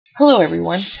Hello,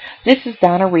 everyone. This is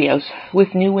Donna Rios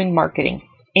with New Wind Marketing,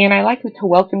 and I'd like to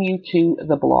welcome you to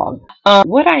the blog.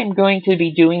 What I'm going to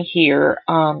be doing here,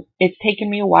 it's taken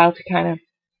me a while to kind of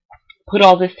put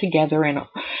all this together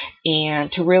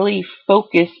and to really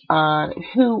focus on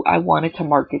who I wanted to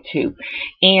market to.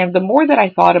 And the more that I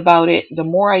thought about it, the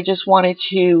more I just wanted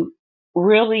to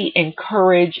really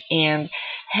encourage and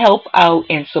help out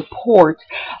and support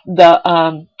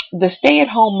the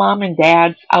stay-at-home mom and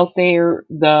dads out there,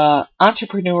 the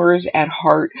entrepreneurs at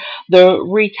heart, the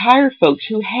retired folks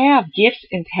who have gifts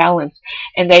and talents,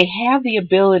 and they have the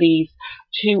abilities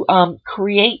to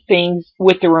create things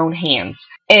with their own hands.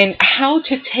 And how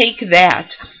to take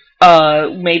that,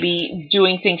 maybe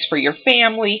doing things for your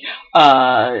family,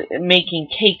 making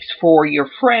cakes for your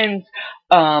friends,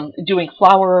 doing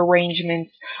flower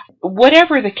arrangements,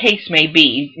 whatever the case may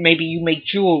be. Maybe you make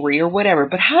jewelry or whatever,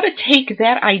 but how to take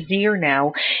that idea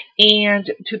now and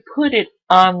to put it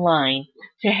online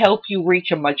to help you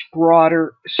reach a much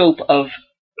broader scope of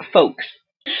folks.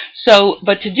 So,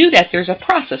 but to do that, there's a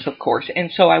process, of course,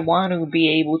 and so I want to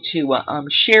be able to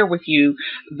share with you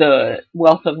the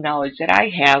wealth of knowledge that I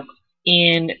have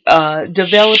in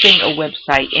developing a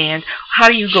website. And how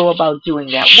do you go about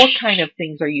doing that? What kind of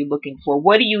things are you looking for?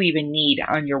 What do you even need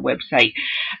on your website?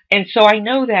 And so I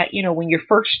know that, when you're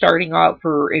first starting out,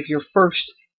 if you're first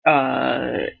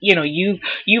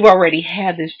you've already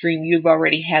had this dream, you've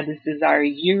already had this desire,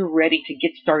 you're ready to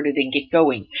get started and get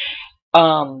going.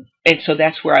 And so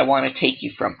that's where I want to take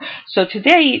you from. So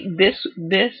today, this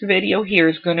video here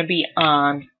is going to be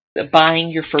on buying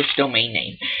your first domain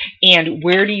name. And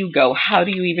where do you go? How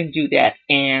do you even do that?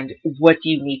 And what do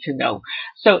you need to know?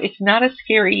 So it's not a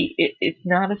scary, it's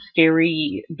not a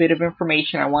scary bit of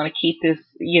information. I want to keep this,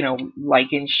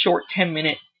 like in short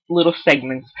 10-minute little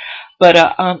segments, but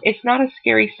it's not a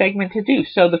scary segment to do.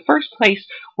 So the first place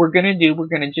we're going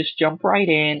to just jump right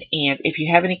in, and if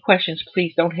you have any questions,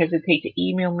 please don't hesitate to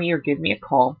email me or give me a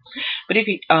call. But if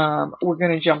you, we're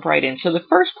going to jump right in. So the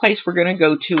first place we're going to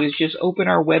go to is just open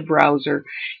our web browser,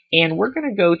 and we're going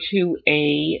to go to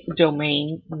a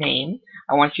domain name.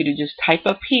 I want you to just type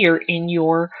up here in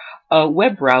your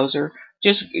web browser,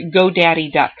 just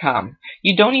GoDaddy.com.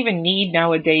 You don't even need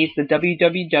nowadays the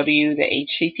www, the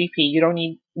HTTP. You don't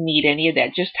need any of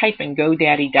that. Just type in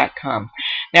GoDaddy.com.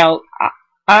 Now,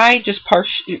 I just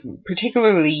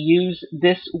particularly use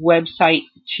this website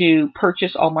to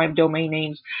purchase all my domain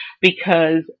names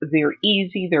because they're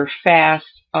easy, they're fast,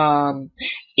 and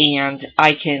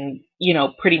I can,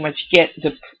 pretty much get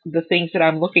the things that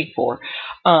I'm looking for.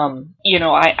 I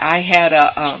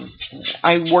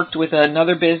worked with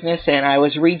another business and I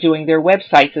was redoing their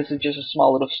website. This is just a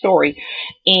small little story,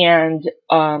 and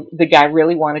the guy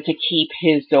really wanted to keep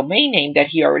his domain name that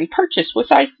he already purchased,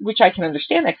 which I can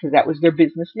understand that because that was their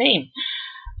business name.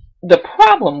 The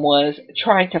problem was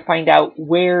trying to find out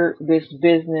where this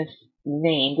business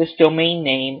name, this domain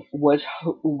name, was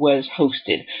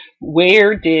hosted.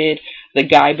 Where did the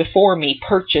guy before me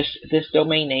purchase this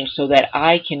domain name so that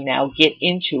I can now get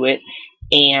into it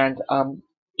and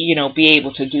be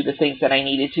able to do the things that I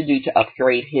needed to do to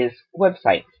upgrade his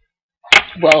website.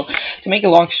 Well, to make a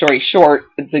long story short,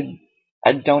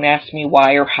 don't ask me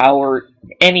why or how or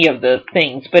any of the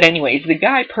things. But anyways, the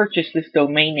guy purchased this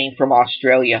domain name from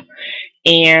Australia,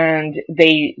 and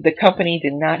the company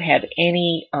did not have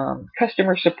any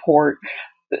customer support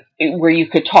where you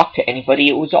could talk to anybody.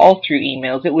 It was all through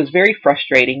emails. It was very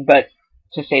frustrating, but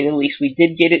to say the least, we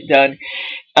did get it done.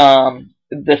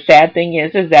 The sad thing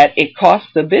is that it costs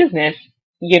the business,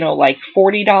 like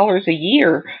 $40 a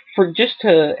year for just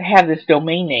to have this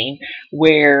domain name,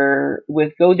 where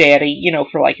with GoDaddy,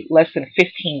 for like less than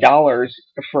 $15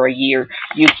 for a year,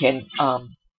 you can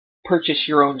purchase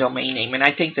your own domain name. And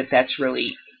I think that that's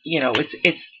really,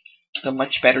 it's a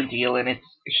much better deal, and it's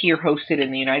here hosted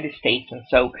in the United States. And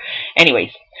so,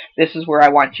 anyways, this is where I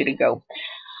want you to go.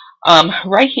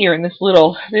 Right here in this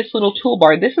little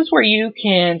toolbar, this is where you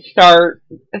can start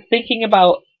thinking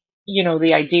about,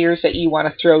 the ideas that you want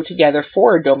to throw together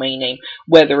for a domain name,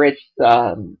 whether it's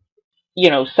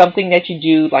something that you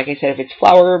do, like I said, if it's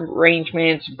flower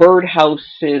arrangements, bird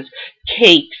houses,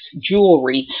 cakes,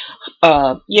 jewelry,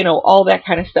 all that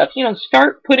kind of stuff.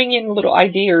 Start putting in little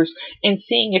ideas and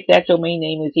seeing if that domain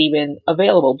name is even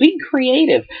available. Be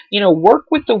creative. Work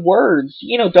with the words.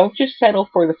 Don't just settle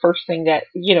for the first thing that,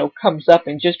 comes up,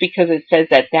 and just because it says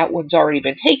that one's already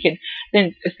been taken,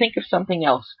 then think of something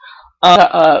else.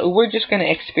 We're just going to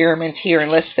experiment here,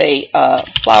 and let's say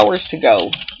flowers to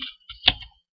go.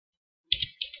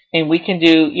 And we can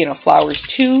do, flowers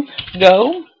to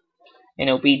go, and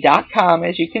it'll be .com,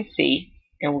 as you can see,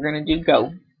 and we're going to do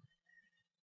go.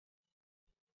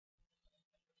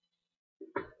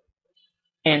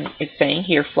 And it's saying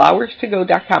here,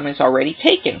 flowerstogo.com is already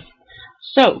taken.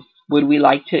 So would we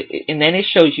like to, and then it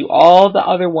shows you all the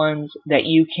other ones that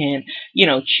you can,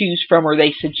 choose from, or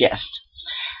they suggest.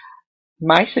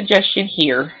 My suggestion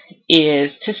here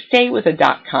is to stay with a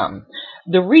 .com.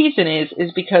 The reason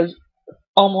is because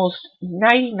almost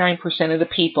 99% of the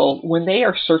people, when they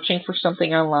are searching for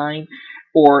something online,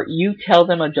 or you tell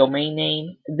them a domain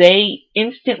name, they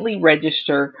instantly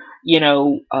register,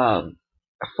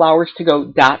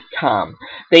 flowerstogo.com.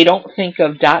 They don't think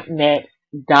of .net,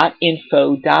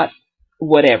 .info,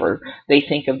 whatever. They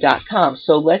think of .com.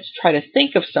 So let's try to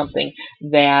think of something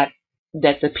that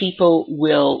the people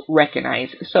will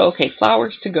recognize. So, okay,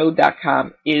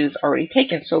 flowerstogo.com is already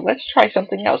taken. So let's try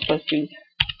something else. Let's do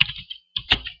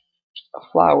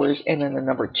flowers and then the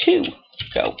number 2,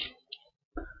 go.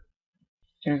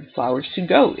 And flowers to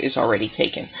go is already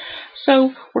taken.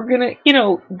 So we're gonna,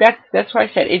 that's why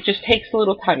I said it just takes a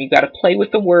little time. You got to play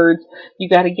with the words. You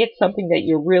got to get something that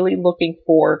you're really looking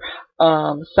for,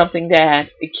 something that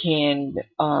can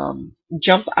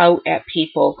jump out at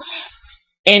people.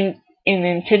 And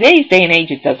in today's day and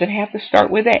age, it doesn't have to start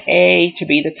with an A to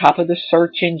be the top of the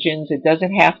search engines. It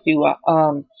doesn't have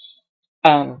to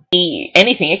be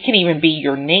anything. It can even be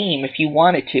your name if you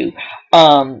wanted to.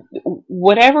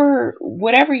 Whatever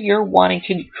you're wanting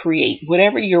to create,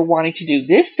 whatever you're wanting to do,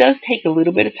 this does take a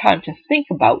little bit of time to think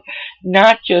about,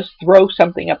 not just throw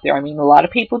something up there. I mean, a lot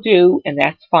of people do, and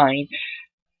that's fine.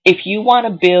 If you want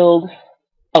to build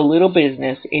a little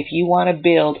business, if you want to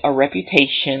build a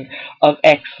reputation of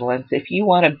excellence, if you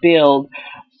want to build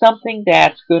something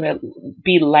that's going to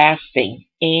be lasting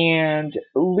and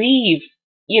leave,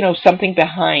 something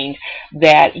behind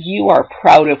that you are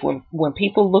proud of, when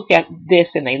people look at this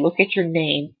and they look at your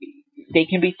name, they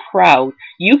can be proud,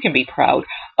 you can be proud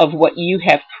of what you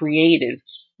have created,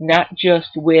 not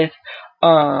just with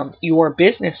your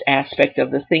business aspect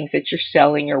of the things that you're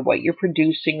selling or what you're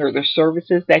producing or the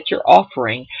services that you're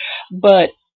offering,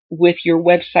 but with your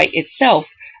website itself.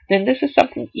 Then this is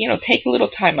something, take a little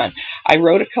time on. I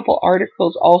wrote a couple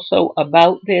articles also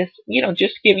about this,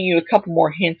 just giving you a couple more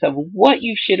hints of what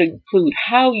you should include,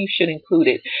 how you should include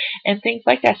it, and things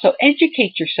like that. So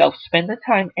educate yourself, spend the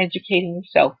time educating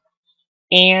yourself,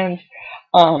 and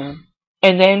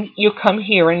then you'll come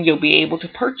here and you'll be able to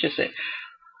purchase it.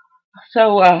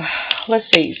 So let's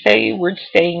see. Say we're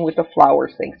staying with the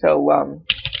flowers thing. So,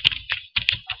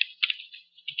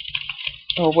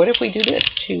 what if we do this?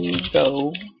 To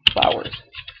go flowers.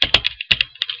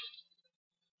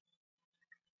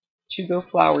 To go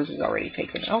flowers is already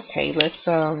taken. Okay, let's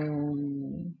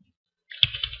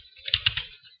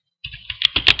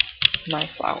my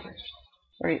flowers.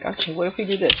 All right. Okay. What if we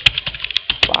do this?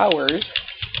 Flowers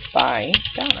by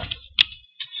Donna.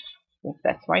 If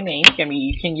that's my name, I mean,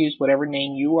 you can use whatever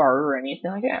name you are or anything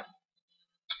like that.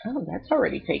 Oh, that's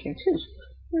already taken too.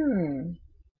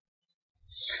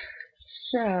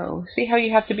 So, see how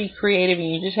you have to be creative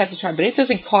and you just have to try, but it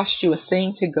doesn't cost you a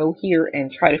thing to go here and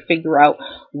try to figure out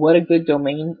what a good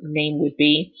domain name would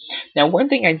be. Now, one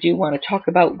thing I do want to talk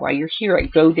about while you're here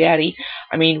at GoDaddy,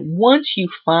 I mean, once you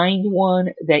find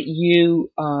one that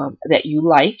you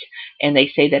like and they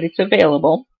say that it's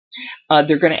available,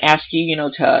 they're going to ask you,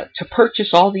 to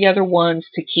purchase all the other ones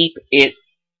to keep it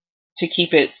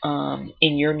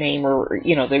in your name, or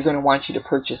they're going to want you to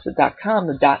purchase the .com,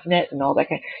 the .net, and all that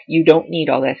kind. You don't need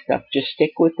all that stuff. Just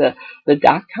stick with the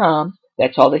 .com.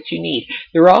 That's all that you need.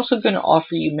 They're also going to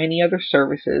offer you many other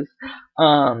services.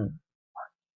 They're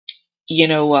going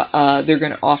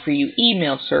to offer you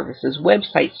email services,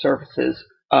 website services.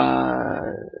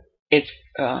 It's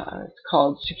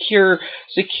called secure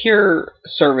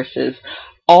services,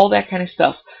 all that kind of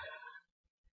stuff.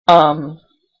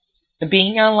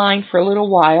 Being online for a little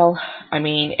while, I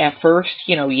mean, at first,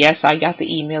 yes, I got the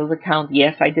email account.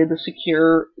 Yes, I did the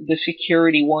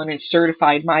security one and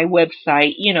certified my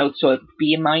website, so it'd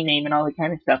be in my name and all that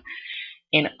kind of stuff.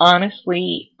 And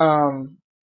honestly,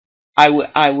 I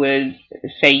would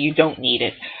say you don't need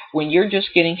it. When you're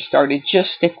just getting started,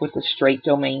 just stick with the straight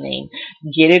domain name.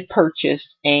 Get it purchased,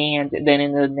 and then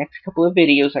in the next couple of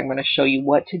videos, I'm going to show you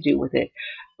what to do with it.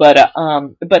 But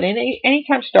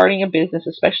anytime starting a business,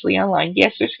 especially online,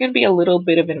 yes, there's going to be a little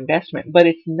bit of an investment, but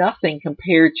it's nothing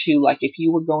compared to like if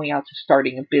you were going out to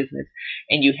starting a business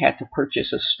and you had to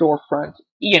purchase a storefront,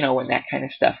 and that kind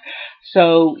of stuff.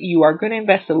 So you are going to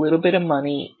invest a little bit of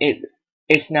money.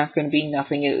 It's not going to be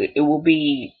nothing. It will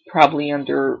be probably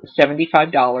under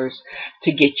 $75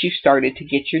 to get you started, to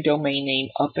get your domain name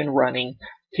up and running,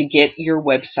 to get your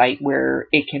website where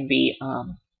it can be,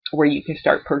 where you can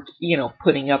start,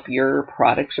 putting up your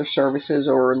products or services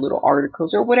or little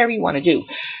articles or whatever you want to do.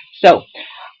 So,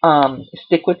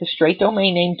 Stick with the straight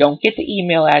domain name. Don't get the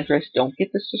email address. Don't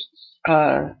get the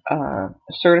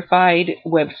certified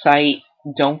website.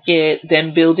 Don't get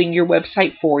them building your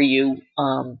website for you.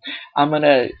 I'm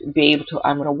gonna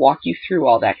walk you through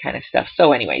all that kind of stuff.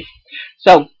 So anyways,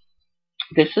 so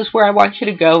this is where I want you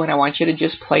to go, and I want you to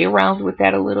just play around with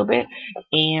that a little bit,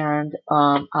 and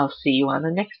I'll see you on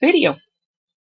the next video.